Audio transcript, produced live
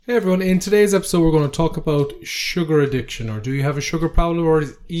Hey everyone, in today's episode we're going to talk about sugar addiction, or do you have a sugar problem, or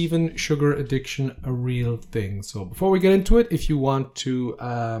is even sugar addiction a real thing? So before we get into it, if you want to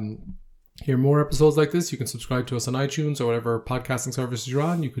hear more episodes like this, you can subscribe to us on iTunes or whatever podcasting services you're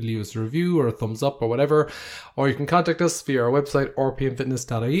on. You could leave us a review or a thumbs up or whatever, or you can contact us via our website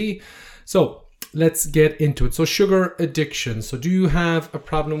rpmfitness.ie. So let's get into it. So sugar addiction. So do you have a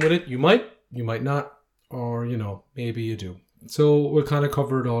problem with it? You might not, or maybe you do. So we'll kind of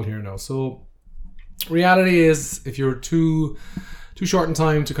cover it all here now. So reality is, if you're too short in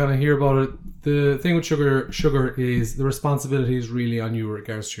time to kind of hear about it, the thing with sugar is the responsibility is really on you in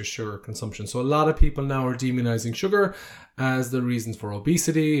regards to your sugar consumption. So a lot of people now are demonizing sugar as the reason for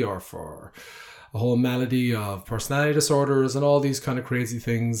obesity or for a whole malady of personality disorders and all these kind of crazy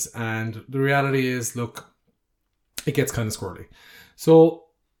things. And the reality is, look, it gets kind of squirrely. So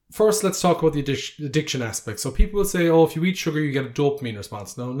first, let's talk about the addiction aspect. So people will say, oh, if you eat sugar, you get a dopamine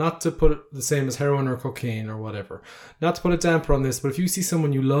response. No, not to put it the same as heroin or cocaine or whatever. Not to put a damper on this, but if you see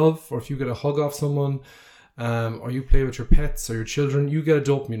someone you love, or if you get a hug off someone, or you play with your pets or your children, you get a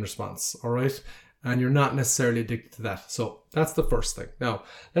dopamine response, all right? And you're not necessarily addicted to that. So that's the first thing. Now,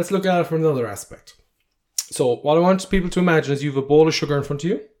 let's look at it from another aspect. So what I want people to imagine is you have a bowl of sugar in front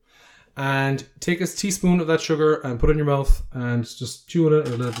of you, and take a teaspoon of that sugar and put it in your mouth and just chew on it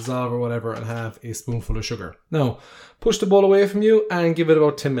or let it dissolve or whatever and have a spoonful of sugar. Now, push the bowl away from you and give it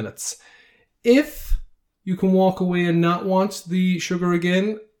about 10 minutes. If you can walk away and not want the sugar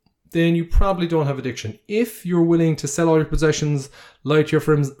again, then you probably don't have addiction. If you're willing to sell all your possessions, lie to your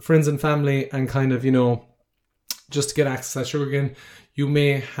friends and family, and kind of, just to get access to that sugar again, you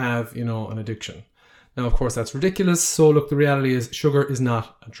may have, an addiction. Now, of course, that's ridiculous. So look, the reality is sugar is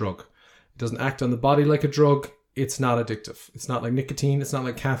not a drug. It doesn't act on the body like a drug. It's not addictive. It's not like nicotine. It's not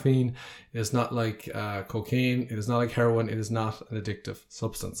like caffeine. It is not like cocaine. It is not like heroin. It is not an addictive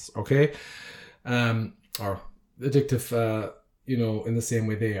substance, okay? Or addictive, in the same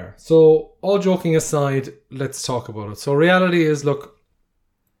way they are. So all joking aside, let's talk about it. So reality is, look,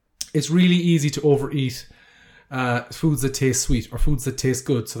 it's really easy to overeat foods that taste sweet or foods that taste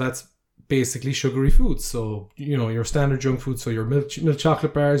good. So that's basically sugary foods. So, your standard junk food, so your milk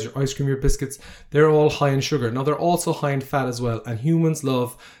chocolate bars, your ice cream, your biscuits, they're all high in sugar. Now, they're also high in fat as well. And humans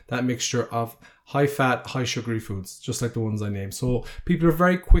love that mixture of high fat, high sugary foods, just like the ones I named. So people are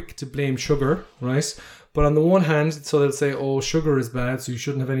very quick to blame sugar, right? But on the one hand, so they'll say, oh, sugar is bad, so you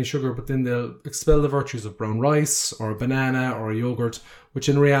shouldn't have any sugar. But then they'll expel the virtues of brown rice or a banana or a yogurt, which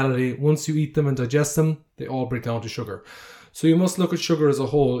in reality, once you eat them and digest them, they all break down to sugar. So you must look at sugar as a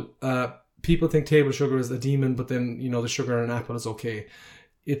whole. People think table sugar is a demon, but then, the sugar in an apple is okay.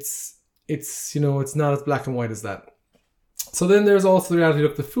 It's not as black and white as that. So then there's also the reality,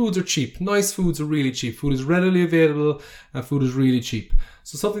 look, the foods are cheap. Nice foods are really cheap. Food is readily available and food is really cheap.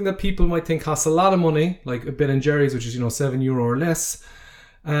 So something that people might think costs a lot of money, like a Ben & Jerry's, which is, €7 or less,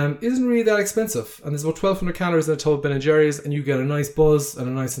 isn't really that expensive. And there's about 1,200 calories in a tub of Ben & Jerry's, and you get a nice buzz and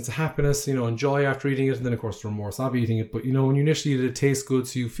a nice sense of happiness, and joy after eating it. And then, of course, remorse of eating it. But, when you initially eat it, it tastes good,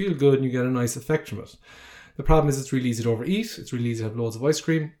 so you feel good and you get a nice effect from it. The problem is it's really easy to overeat. It's really easy to have loads of ice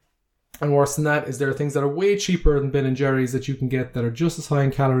cream. And worse than that is there are things that are way cheaper than Ben & Jerry's that you can get that are just as high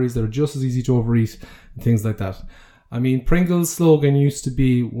in calories, that are just as easy to overeat, and things like that. I mean, Pringles' slogan used to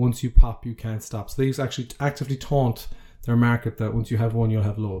be, once you pop, you can't stop. So they used to actually actively taunt their market that once you have one, you'll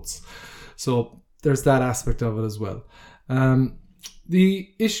have loads. So there's that aspect of it as well. The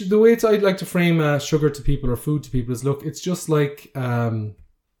way I'd like to frame sugar to people or food to people is, look, it's just like buying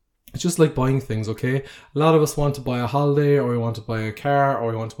things, okay? A lot of us want to buy a holiday, or we want to buy a car, or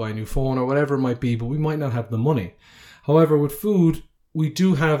we want to buy a new phone, or whatever it might be, but we might not have the money. However, with food, we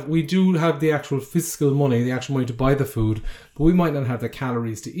do have the actual physical money, the actual money to buy the food, but we might not have the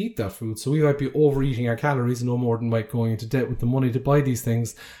calories to eat that food. So we might be overeating our calories, no more than by going into debt with the money to buy these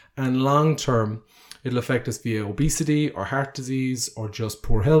things. And long term, it'll affect us via obesity or heart disease or just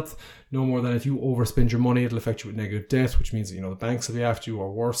poor health. No more than if you overspend your money, it'll affect you with negative debt, which means, the banks will be after you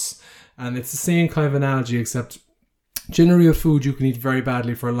or worse. And it's the same kind of analogy, except generally with food, you can eat very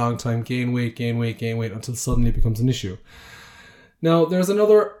badly for a long time, gain weight, until suddenly it becomes an issue. Now, there's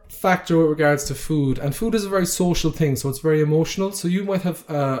another factor with regards to food, and food is a very social thing, so it's very emotional. So you might have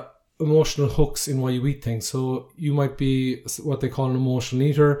emotional hooks in why you eat things. So you might be what they call an emotional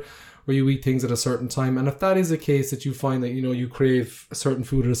eater, where you eat things at a certain time. And if that is the case, that you find that, you crave a certain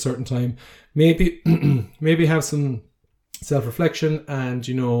food at a certain time, maybe have some self-reflection and,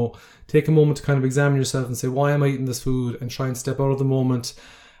 take a moment to kind of examine yourself and say, why am I eating this food? And try and step out of the moment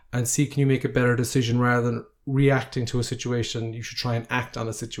and see, can you make a better decision rather than reacting to a situation? You should try and act on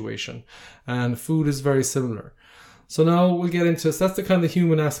a situation. And food is very similar. So now we'll get into, so that's the kind of the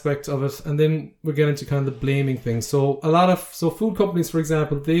human aspect of it, and then we'll get into kind of the blaming thing. So food companies, for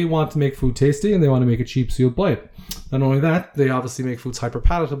example, they want to make food tasty and they want to make it cheap, so you'll buy it. Not only that, they obviously make foods hyper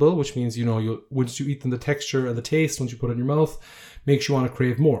palatable, which means, once you eat them, the texture and the taste, once you put it in your mouth, makes you want to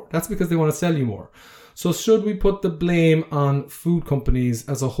crave more. That's because they want to sell you more. So should we put the blame on food companies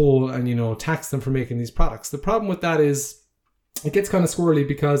as a whole and, tax them for making these products? The problem with that is it gets kind of squirrely,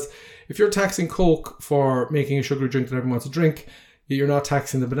 because if you're taxing Coke for making a sugary drink that everyone wants to drink, you're not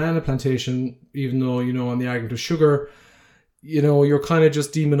taxing the banana plantation, even though, on the argument of sugar, you're kind of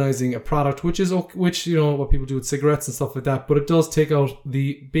just demonizing a product, which what people do with cigarettes and stuff like that. But it does take out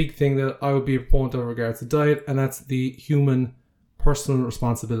the big thing that I would be a proponent of regards to diet, and that's the human personal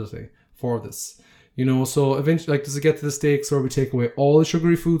responsibility for this. So eventually, does it get to the stakes where we take away all the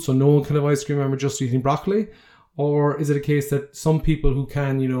sugary food so no one can have ice cream and we're just eating broccoli? Or is it a case that some people who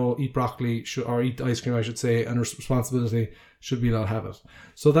can, eat broccoli or eat ice cream, I should say, and responsibility should be allowed to have it?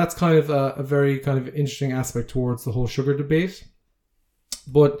 So that's kind of a very kind of interesting aspect towards the whole sugar debate.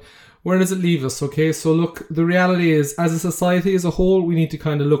 But where does it leave us? Okay, so look, the reality is, as a society as a whole, we need to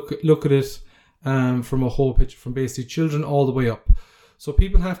kind of look at it from a whole picture, from basically children all the way up. So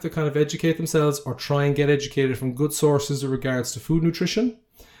people have to kind of educate themselves or try and get educated from good sources with regards to food nutrition.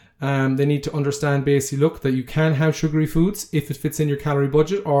 They need to understand basically, that you can have sugary foods if it fits in your calorie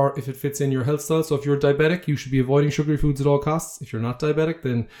budget or if it fits in your health style. So if you're diabetic, you should be avoiding sugary foods at all costs. If you're not diabetic,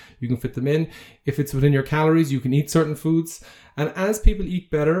 then you can fit them in. If it's within your calories, you can eat certain foods. And as people eat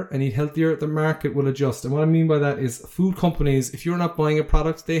better and eat healthier, the market will adjust. And what I mean by that is food companies, if you're not buying a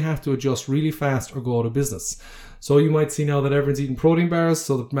product, they have to adjust really fast or go out of business. So you might see now that everyone's eating protein bars,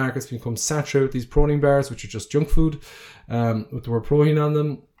 so the market's become saturated with these protein bars, which are just junk food with the word protein on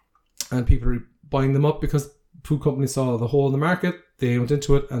them. And people are buying them up because food companies saw the hole in the market. They went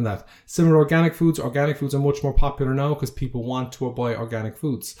into it, and that. Similar organic foods are much more popular now because people want to buy organic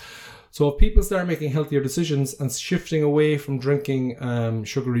foods. So if people start making healthier decisions and shifting away from drinking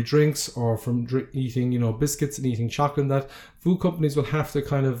sugary drinks or from eating, biscuits and eating chocolate and that, food companies will have to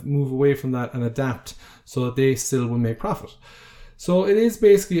kind of move away from that and adapt so that they still will make profit. So it is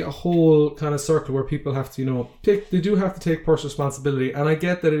basically a whole kind of circle where people have to, they do have to take personal responsibility. And I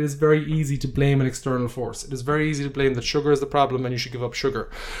get that it is very easy to blame an external force. It is very easy to blame that sugar is the problem and you should give up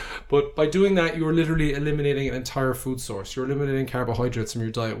sugar. But by doing that, you are literally eliminating an entire food source. You're eliminating carbohydrates from your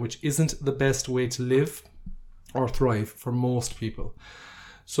diet, which isn't the best way to live or thrive for most people.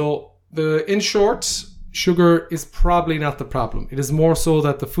 So in short, sugar is probably not the problem. It is more so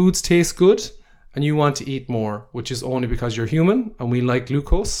that the foods taste good and you want to eat more, which is only because you're human and we like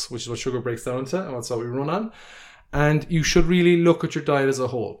glucose, which is what sugar breaks down into and that's what we run on. And you should really look at your diet as a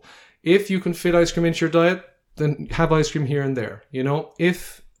whole. If you can fit ice cream into your diet, then have ice cream here and there,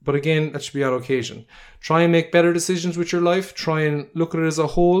 but again, that should be on occasion. Try and make better decisions with your life. Try and look at it as a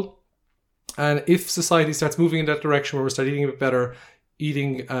whole. And if society starts moving in that direction where we start eating a bit better,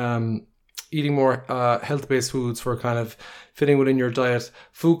 eating more health-based foods for kind of fitting within your diet,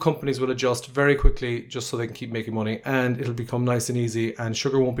 food companies will adjust very quickly just so they can keep making money, and it'll become nice and easy and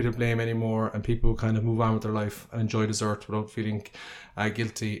sugar won't be to blame anymore, and people will kind of move on with their life and enjoy dessert without feeling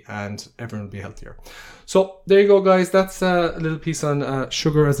guilty, and everyone will be healthier. So there you go, guys. That's a little piece on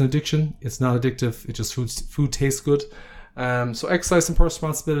sugar as an addiction. It's not addictive. It just food tastes good. So exercise some personal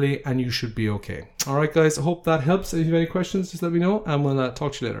responsibility and you should be okay. All right, guys. I hope that helps. If you have any questions, just let me know and we'll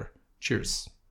talk to you later. Cheers.